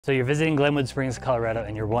So you're visiting Glenwood Springs, Colorado,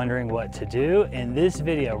 and you're wondering what to do. In this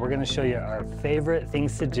video, we're gonna show you our favorite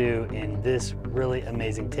things to do in this really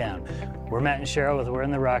amazing town. We're Matt and Cheryl with We're in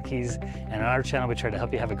the Rockies, and on our channel, we try to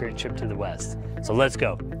help you have a great trip to the West. So let's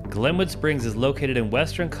go. Glenwood Springs is located in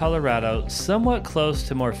western Colorado, somewhat close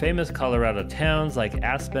to more famous Colorado towns like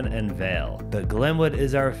Aspen and Vail. But Glenwood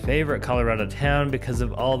is our favorite Colorado town because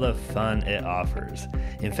of all the fun it offers.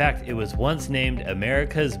 In fact, it was once named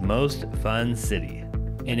America's most fun city.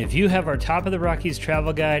 And if you have our Top of the Rockies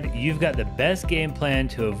travel guide, you've got the best game plan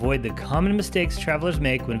to avoid the common mistakes travelers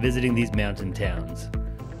make when visiting these mountain towns.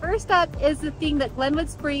 First up is the thing that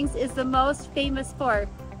Glenwood Springs is the most famous for,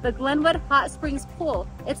 the Glenwood Hot Springs pool.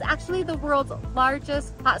 It's actually the world's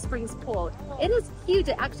largest hot springs pool. It is huge.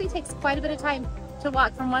 It actually takes quite a bit of time to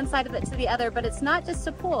walk from one side of it to the other, but it's not just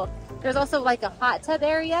a pool. There's also like a hot tub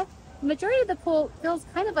area. The majority of the pool feels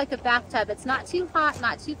kind of like a bathtub. It's not too hot,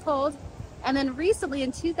 not too cold. And then recently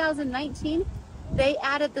in 2019, they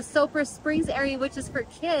added the Sulphur Springs area, which is for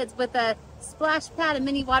kids with a splash pad, a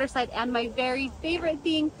mini water slide, and my very favorite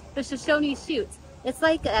thing, the Shoshone Chutes. It's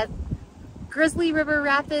like a Grizzly River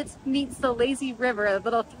Rapids meets the Lazy River, a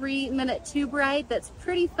little 3-minute tube ride that's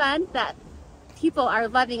pretty fun that people are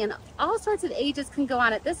loving, and all sorts of ages can go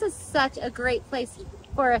on it. This is such a great place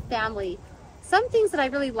for a family. Some things that I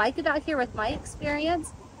really like about here with my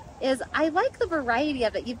experience is I like the variety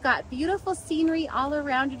of it. You've got beautiful scenery all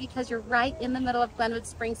around you because you're right in the middle of Glenwood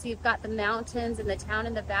Springs, so you've got the mountains and the town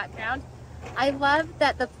in the background. I love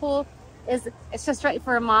that the pool it's just right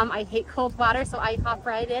for a mom. I hate cold water, so I hop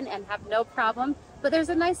right in and have no problem. But there's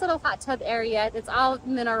a nice little hot tub area. It's all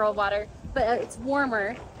mineral water, but it's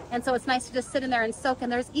warmer, and so it's nice to just sit in there and soak.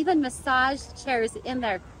 And there's even massage chairs in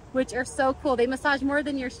there, which are so cool. They massage more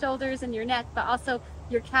than your shoulders and your neck, but also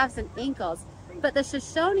your calves and ankles. But the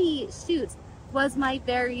Shoshone Chutes was my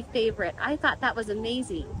very favorite. I thought that was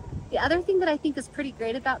amazing. The other thing that I think is pretty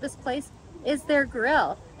great about this place is their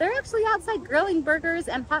grill. They're actually outside grilling burgers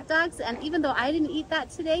and hot dogs, and even though I didn't eat that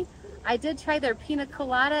today, I did try their pina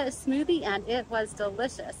colada smoothie and it was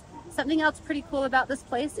delicious. Something else pretty cool about this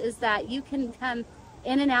place is that you can come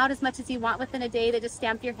in and out as much as you want within a day. They just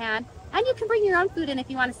stamp your hand, and you can bring your own food in if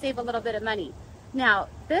you want to save a little bit of money. Now,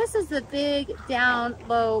 this is the big down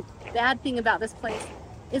low bad thing about this place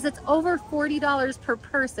is it's over $40 per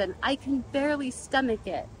person. I can barely stomach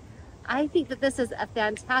it. I think that this is a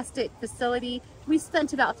fantastic facility. We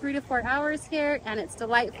spent about 3 to 4 hours here and it's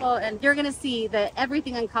delightful, and you're gonna see that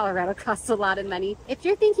everything in Colorado costs a lot of money. If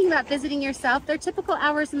you're thinking about visiting yourself, their typical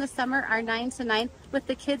hours in the summer are 9 to 9 with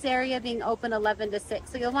the kids area being open 11 to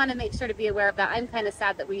 6. So you'll wanna make sure to be aware of that. I'm kind of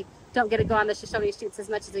sad that we don't get to go on the Shoshone Chutes as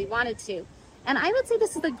much as we wanted to. And I would say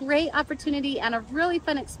this is a great opportunity and a really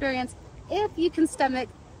fun experience if you can stomach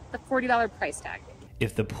the $40 price tag.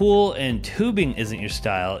 If the pool and tubing isn't your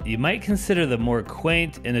style, you might consider the more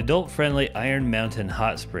quaint and adult-friendly Iron Mountain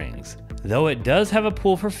Hot Springs. Though it does have a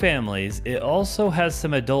pool for families, it also has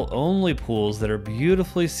some adult-only pools that are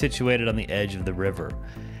beautifully situated on the edge of the river.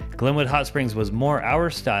 Glenwood Hot Springs was more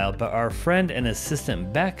our style, but our friend and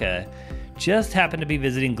assistant Becca just happened to be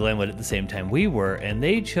visiting Glenwood at the same time we were, and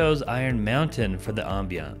they chose Iron Mountain for the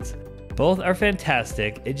ambiance. Both are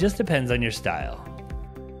fantastic, it just depends on your style.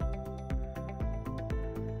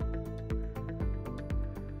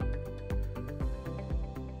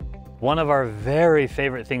 One of our very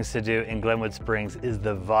favorite things to do in Glenwood Springs is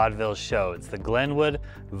the Vaudeville show. It's the Glenwood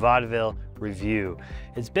Vaudeville Revue.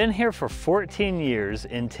 It's been here for 14 years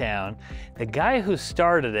in town. The guy who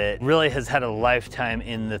started it really has had a lifetime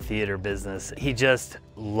in the theater business. He just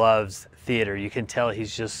loves theater. You can tell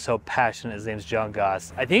he's just so passionate. His name's John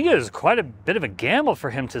Goss. I think it was quite a bit of a gamble for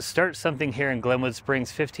him to start something here in Glenwood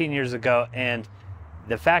Springs 15 years ago, and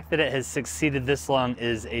the fact that it has succeeded this long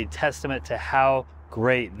is a testament to how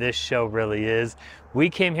great this show really is. We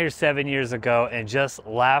came here 7 years ago and just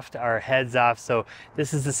laughed our heads off. So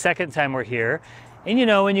this is the second time we're here. And you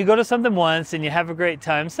know, when you go to something once and you have a great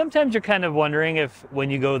time, sometimes you're kind of wondering if when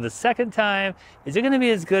you go the second time, is it going to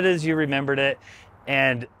be as good as you remembered it?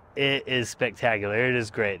 And it is spectacular. It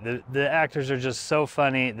is great. The actors are just so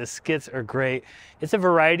funny. The skits are great. It's a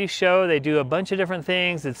variety show. They do a bunch of different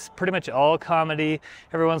things. It's pretty much all comedy.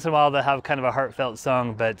 Every once in a while they'll have kind of a heartfelt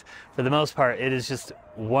song, but for the most part it is just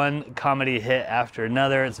one comedy hit after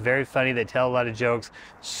another. It's very funny. They tell a lot of jokes.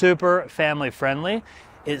 Super family friendly.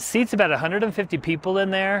 It seats about 150 people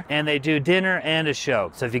in there, and they do dinner and a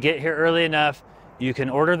show. So if you get here early enough, you can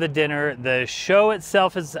order the dinner. The show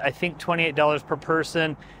itself is, I think, $28 per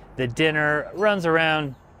person. The dinner runs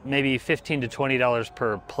around maybe $15 to $20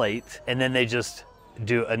 per plate, and then they just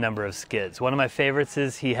do a number of skits. One of my favorites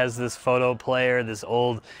is he has this photo player, this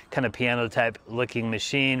old kind of piano type looking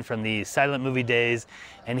machine from the silent movie days,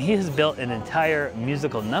 and he has built an entire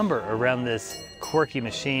musical number around this quirky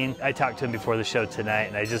machine. I talked to him before the show tonight,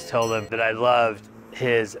 and I just told him that I loved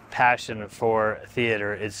his passion for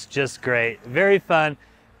theater. It's just great, very fun.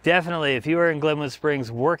 Definitely, if you are in Glenwood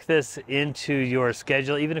Springs, work this into your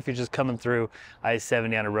schedule. Even if you're just coming through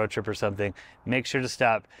I-70 on a road trip or something, make sure to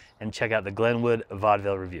stop and check out the Glenwood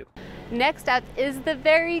Vaudeville Revue. Next up is the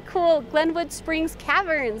very cool Glenwood Springs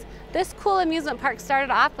Caverns. This cool amusement park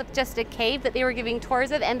started off with just a cave that they were giving tours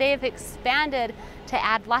of, and they have expanded to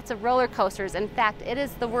add lots of roller coasters. In fact, it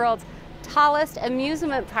is the world's tallest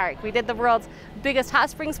amusement park. We did the world's biggest hot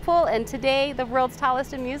springs pool, and today the world's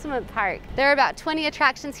tallest amusement park. There are about 20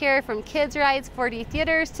 attractions here, from kids rides, 4D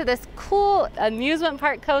theaters, to this cool amusement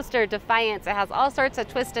park coaster, Defiance. It has all sorts of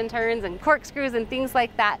twists and turns and corkscrews and things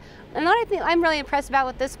like that. And what I think I'm really impressed about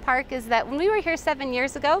with this park is that when we were here 7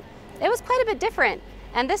 years ago, it was quite a bit different.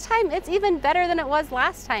 And this time it's even better than it was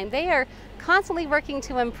last time. They are constantly working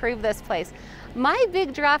to improve this place. My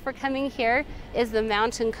big draw for coming here is the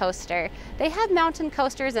mountain coaster. They have mountain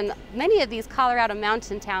coasters in many of these Colorado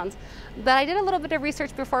mountain towns, but I did a little bit of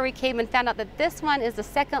research before we came and found out that this one is the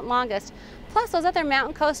second longest. Plus those other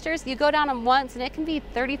mountain coasters, you go down them once and it can be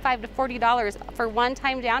 $35 to $40 for one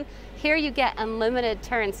time down. Here you get unlimited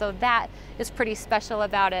turns, so that is pretty special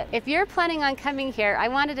about it. If you're planning on coming here, I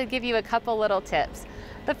wanted to give you a couple little tips.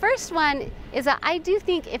 The first one is that I do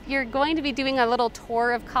think if you're going to be doing a little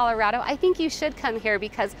tour of Colorado, I think you should come here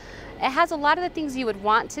because it has a lot of the things you would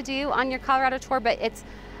want to do on your Colorado tour, but it's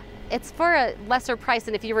for a lesser price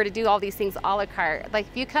than if you were to do all these things a la carte. Like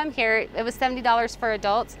if you come here, it was $70 for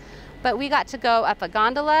adults, but we got to go up a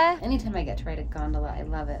gondola. Anytime I get to ride a gondola, I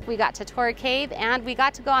love it. We got to tour a cave, and we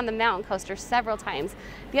got to go on the mountain coaster several times.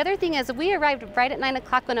 The other thing is we arrived right at 9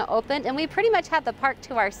 o'clock when it opened, and we pretty much had the park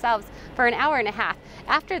to ourselves for an hour and a half.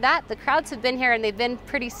 After that, the crowds have been here and they've been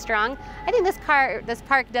pretty strong. I think this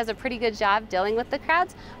park does a pretty good job dealing with the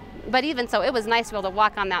crowds. But even so, it was nice to be able to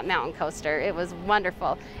walk on that mountain coaster. It was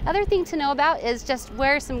wonderful. Other thing to know about is just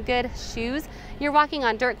wear some good shoes. You're walking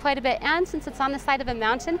on dirt quite a bit, and since it's on the side of a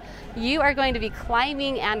mountain, you are going to be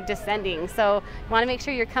climbing and descending. So you want to make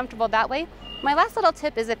sure you're comfortable that way. My last little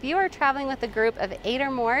tip is if you are traveling with a group of 8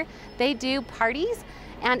 or more, they do parties.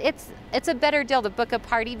 And it's a better deal to book a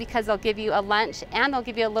party because they'll give you a lunch and they'll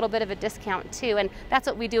give you a little bit of a discount too. And that's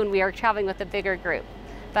what we do when we are traveling with a bigger group.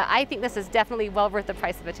 But I think this is definitely well worth the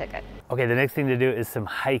price of a ticket. Okay, the next thing to do is some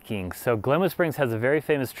hiking. So Glenwood Springs has a very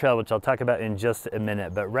famous trail, which I'll talk about in just a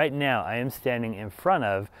minute. But right now I am standing in front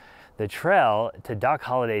of the trail to Doc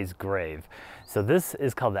Holliday's grave. So this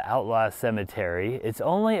is called the Outlaw Cemetary. It's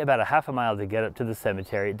only about a half a mile to get up to the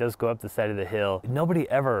cemetery. It does go up the side of the hill. Nobody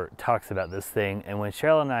ever talks about this thing. And when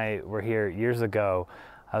Cheryl and I were here years ago,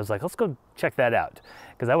 I was like, let's go check that out,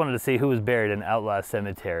 because I wanted to see who was buried in Outlaw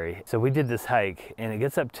Cemetery. So we did this hike, and it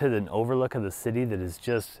gets up to an overlook of the city that is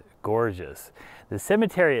just gorgeous. The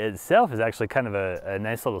cemetery itself is actually kind of a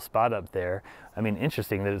nice little spot up there. I mean,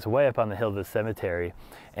 interesting that it's way up on the hill of the cemetery.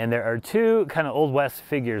 And there are two kind of Old West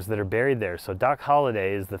figures that are buried there. So Doc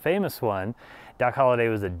Holliday is the famous one. Doc Holliday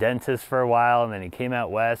was a dentist for a while, and then he came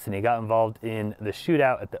out west and he got involved in the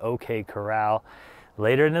shootout at the OK Corral.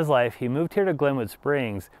 Later in his life, he moved here to Glenwood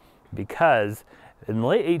Springs because in the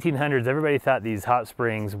late 1800s, everybody thought these hot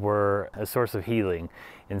springs were a source of healing.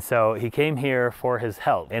 And so he came here for his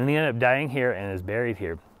health, and he ended up dying here and is buried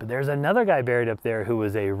here. But there's another guy buried up there who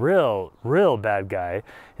was a real bad guy.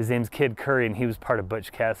 His name's Kid Curry, and he was part of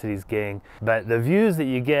Butch Cassidy's gang. But the views that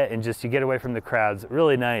you get, and just you get away from the crowds,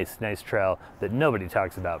 really nice trail that nobody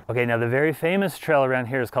talks about. Okay, now the very famous trail around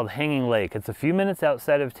here is called Hanging Lake. It's a few minutes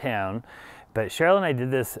outside of town. But Cheryl and I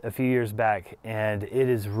did this a few years back, and it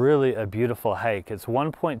is really a beautiful hike. It's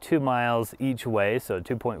 1.2 miles each way, so a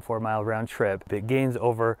 2.4 mile round trip. It gains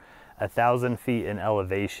over 1,000 feet in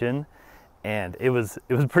elevation, and it was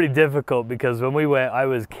pretty difficult because when we went, I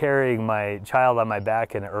was carrying my child on my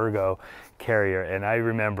back in an ergo carrier, and I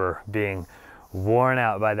remember being worn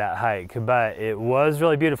out by that hike, but it was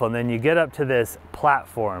really beautiful. And then you get up to this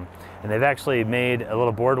platform, and they've actually made a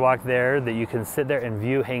little boardwalk there that you can sit there and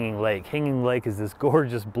view Hanging Lake. Hanging Lake is this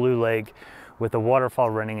gorgeous blue lake with a waterfall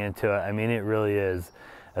running into it. I mean, it really is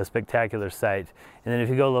a spectacular sight. And then if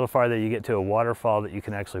you go a little farther, you get to a waterfall that you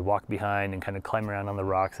can actually walk behind and kind of climb around on the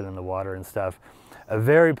rocks and in the water and stuff. A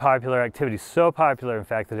very popular activity, so popular in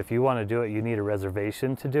fact that if you want to do it, you need a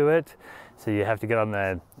reservation to do it. So you have to get on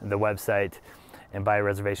the website and buy a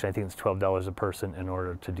reservation. I think it's $12 a person in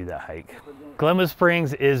order to do that hike. Glenwood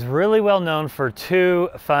Springs is really well known for two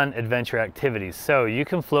fun adventure activities. So you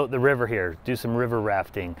can float the river here, do some river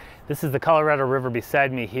rafting. This is the Colorado River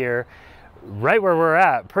beside me here. Right where we're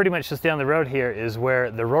at, pretty much just down the road here, is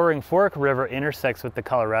where the Roaring Fork River intersects with the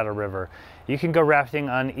Colorado River. You can go rafting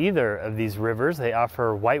on either of these rivers. They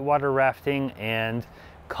offer whitewater rafting and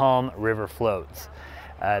calm river floats.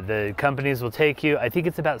 The companies will take you, I think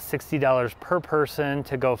it's about $60 per person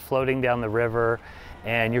to go floating down the river,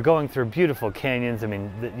 and you're going through beautiful canyons. I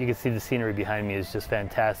mean, you can see the scenery behind me is just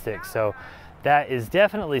fantastic. So that is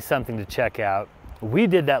definitely something to check out. We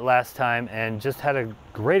did that last time and just had a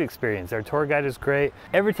great experience. Our tour guide is great.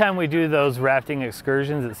 Every time we do those rafting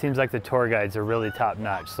excursions, it seems like the tour guides are really top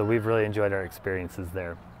notch. So we've really enjoyed our experiences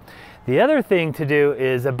there. The other thing to do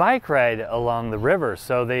is a bike ride along the river.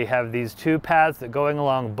 So they have these two paths that going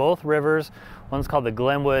along both rivers. One's called the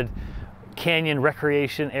Glenwood Canyon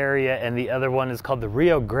Recreation Area and the other one is called the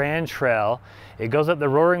Rio Grande Trail. It goes up the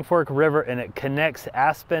Roaring Fork River and it connects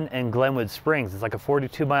Aspen and Glenwood Springs. It's like a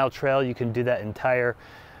 42-mile trail. You can do that entire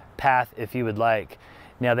path if you would like.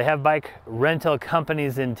 Now they have bike rental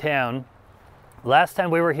companies in town. Last time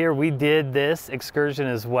we were here, we did this excursion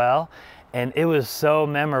as well, and it was so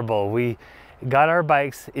memorable. We got our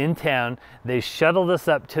bikes in town, they shuttled us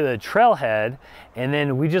up to the trailhead, and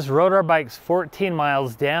then we just rode our bikes 14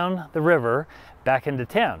 miles down the river back into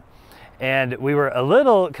town. And we were a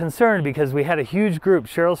little concerned because we had a huge group,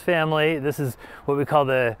 Cheryl's family. This is what we call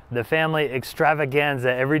the family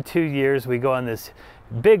extravaganza. Every 2 years we go on this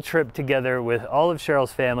big trip together with all of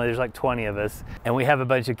Cheryl's family. There's like 20 of us, and we have a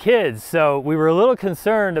bunch of kids. So we were a little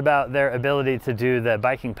concerned about their ability to do the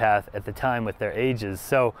biking path at the time with their ages.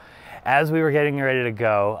 So as we were getting ready to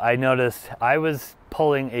go, I noticed I was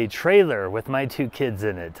pulling a trailer with my two kids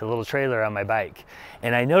in it, a little trailer on my bike.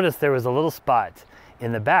 And I noticed there was a little spot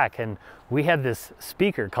in the back, and we had this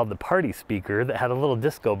speaker called the party speaker that had a little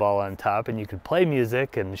disco ball on top, and you could play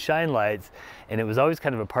music and shine lights, and it was always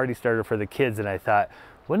kind of a party starter for the kids. And I thought,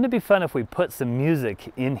 wouldn't it be fun if we put some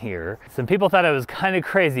music in here? Some people thought I was kind of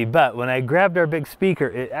crazy, but when I grabbed our big speaker,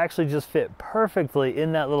 it actually just fit perfectly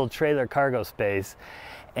in that little trailer cargo space.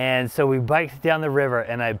 And so we biked down the river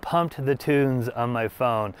and I pumped the tunes on my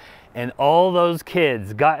phone, and all those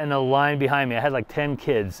kids got in a line behind me. I had like 10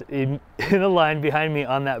 kids in a line behind me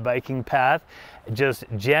on that biking path, just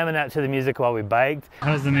jamming out to the music while we biked.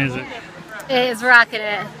 How's the music? It is rocking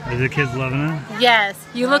it. Are the kids loving it? Yes,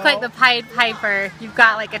 you look like the Pied Piper. You've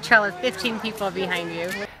got like a trail of 15 people behind you.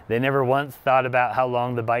 They never once thought about how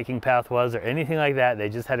long the biking path was or anything like that. They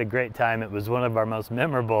just had a great time. It was one of our most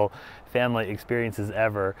memorable family experiences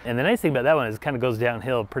ever. And the nice thing about that one is it kind of goes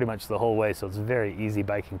downhill pretty much the whole way, so it's a very easy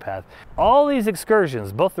biking path. All these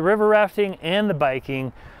excursions, both the river rafting and the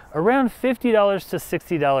biking, around $50 to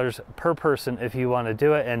 $60 per person if you want to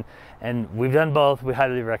do it, and we've done both. We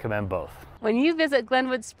highly recommend both. When you visit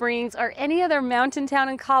Glenwood Springs or any other mountain town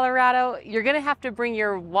in Colorado, you're going to have to bring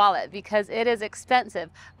your wallet because it is expensive.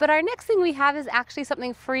 But our next thing we have is actually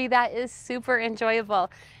something free that is super enjoyable,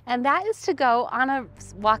 and that is to go on a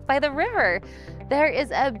walk by the river. There is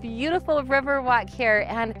a beautiful river walk here,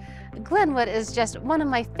 and Glenwood is just one of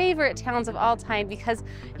my favorite towns of all time because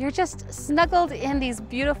you're just snuggled in these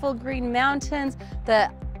beautiful green mountains. The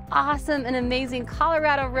awesome and amazing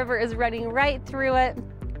Colorado River is running right through it.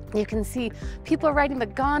 You can see people riding the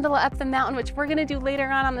gondola up the mountain, which we're gonna do later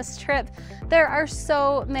on this trip. There are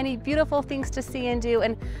so many beautiful things to see and do,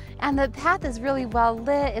 and the path is really well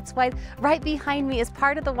lit. It's wide. Right behind me is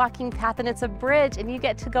part of the walking path, and it's a bridge, and you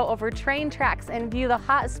get to go over train tracks and view the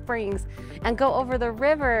hot springs and go over the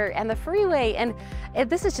river and the freeway. And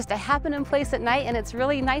this is just a happening place at night, and it's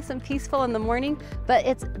really nice and peaceful in the morning, but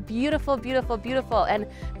it's beautiful, beautiful, beautiful. And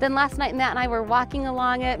then last night, Matt and I were walking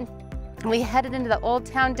along it. We headed into the Old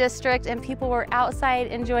Town District, and people were outside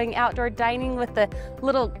enjoying outdoor dining with the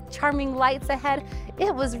little charming lights ahead.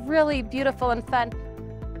 It was really beautiful and fun.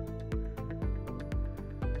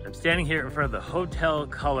 I'm standing here in front of the Hotel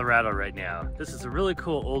Colorado right now. This is a really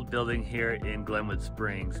cool old building here in Glenwood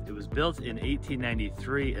Springs. It was built in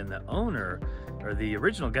 1893, and the owner, or the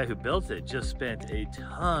original guy who built it, just spent a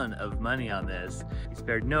ton of money on this. He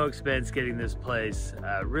spared no expense getting this place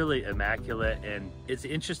really immaculate, and it's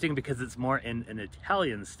interesting because it's more in an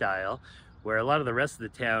Italian style, where a lot of the rest of the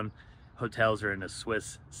town hotels are in a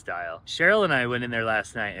Swiss style. Cheryl and I went in there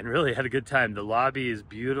last night and really had a good time. The lobby is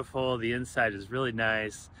beautiful, the inside is really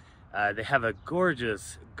nice. They have a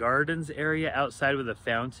gorgeous gardens area outside with a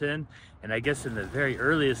fountain, and I guess in the very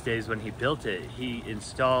earliest days when he built it, he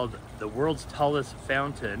installed the world's tallest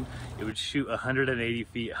fountain. It would shoot 180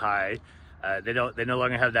 feet high. They no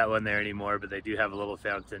longer have that one there anymore, but they do have a little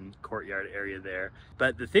fountain courtyard area there.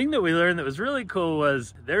 But the thing that we learned that was really cool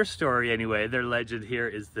was their story anyway, their legend here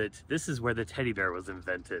is that this is where the teddy bear was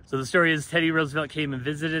invented. So the story is Teddy Roosevelt came and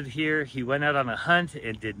visited here. He went out on a hunt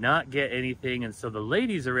and did not get anything. And so the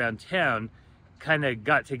ladies around town kind of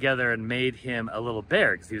got together and made him a little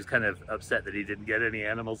bear because he was kind of upset that he didn't get any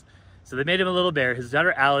animals. So they made him a little bear. His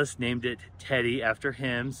daughter Alice named it Teddy after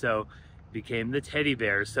him. So became the teddy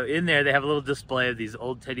bear. So in there they have a little display of these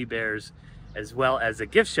old teddy bears, as well as a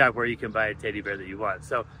gift shop where you can buy a teddy bear that you want.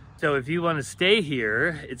 So if you want to stay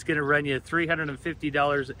here, it's going to run you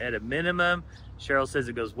 $350 at a minimum. Cheryl says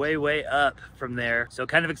it goes way up from there. So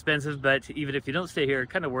kind of expensive, but even if you don't stay here,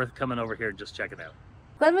 kind of worth coming over here and just checking out.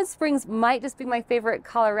 Glenwood Springs might just be my favorite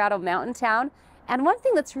Colorado mountain town. And one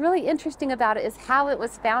thing that's really interesting about it is how it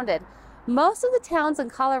was founded. Most of the towns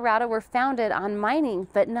in Colorado were founded on mining,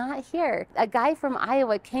 but not here. A guy from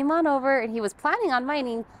Iowa came on over and he was planning on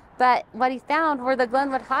mining, but what he found were the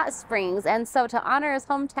Glenwood Hot Springs. And so to honor his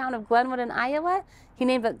hometown of Glenwood in Iowa, he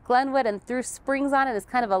named it Glenwood and threw springs on it as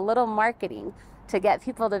kind of a little marketing to get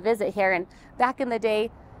people to visit here. And back in the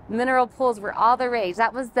day, mineral pools were all the rage.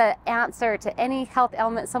 That was the answer to any health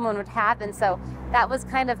ailment someone would have. And so that was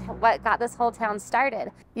kind of what got this whole town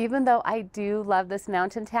started. Even though I do love this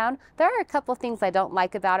mountain town, there are a couple things I don't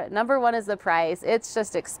like about it. Number one is the price. It's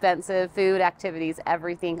just expensive. Food, activities,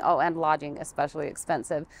 everything. Oh, and lodging, especially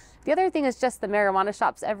expensive. The other thing is just the marijuana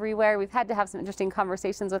shops everywhere. We've had to have some interesting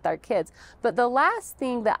conversations with our kids. But the last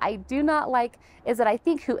thing that I do not like is that I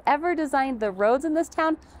think whoever designed the roads in this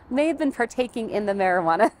town may have been partaking in the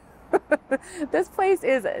marijuana. This place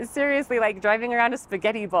is seriously like driving around a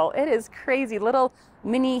spaghetti bowl. It is crazy, little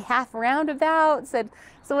mini half roundabouts. And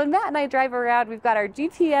so when Matt and I drive around, we've got our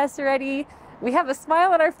GPS ready. We have a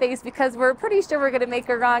smile on our face because we're pretty sure we're going to make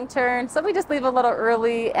a wrong turn. So we just leave a little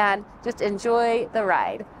early and just enjoy the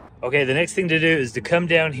ride. Okay, the next thing to do is to come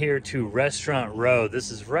down here to Restaurant Row.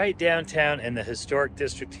 This is right downtown in the historic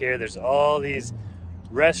district here. There's all these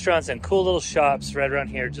restaurants and cool little shops right around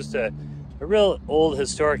here. Just a real old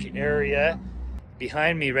historic area.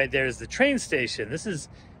 Behind me right there is the train station. This is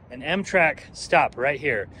an Amtrak stop right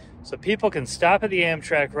here. So people can stop at the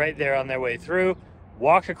Amtrak right there on their way through,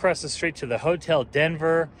 walk across the street to the Hotel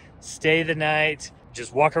Denver, stay the night,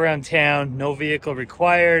 just walk around town, no vehicle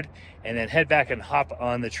required, and then head back and hop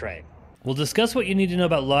on the train. We'll discuss what you need to know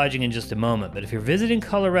about lodging in just a moment, but if you're visiting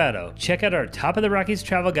Colorado, check out our Top of the Rockies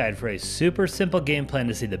travel guide for a super simple game plan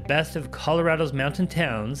to see the best of Colorado's mountain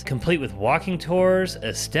towns, complete with walking tours,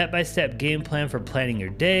 a step-by-step game plan for planning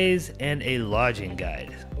your days, and a lodging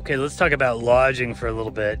guide. Okay, let's talk about lodging for a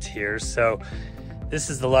little bit here. So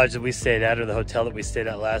this is the lodge that we stayed at, or the hotel that we stayed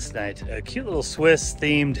at last night. A cute little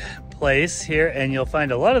Swiss-themed place here, and you'll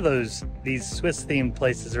find a lot of these Swiss-themed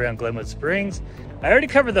places around Glenwood Springs. I already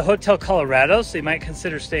covered the Hotel Colorado, so you might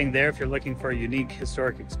consider staying there if you're looking for a unique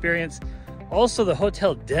historic experience. Also the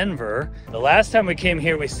Hotel Denver. The last time we came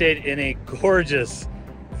here, we stayed in a gorgeous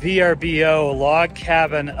VRBO log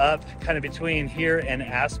cabin up kind of between here and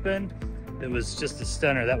Aspen. It was just a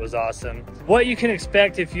stunner. That was awesome. What you can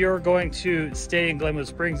expect if you're going to stay in Glenwood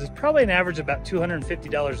Springs is probably an average of about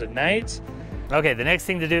 $250 a night. Okay, the next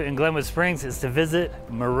thing to do in Glenwood Springs is to visit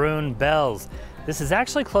Maroon Bells. This is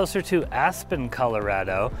actually closer to Aspen,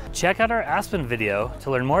 Colorado. Check out our Aspen video to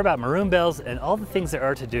learn more about Maroon Bells and all the things there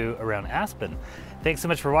are to do around Aspen. Thanks so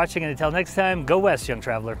much for watching, and until next time, go west, young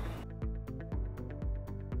traveler.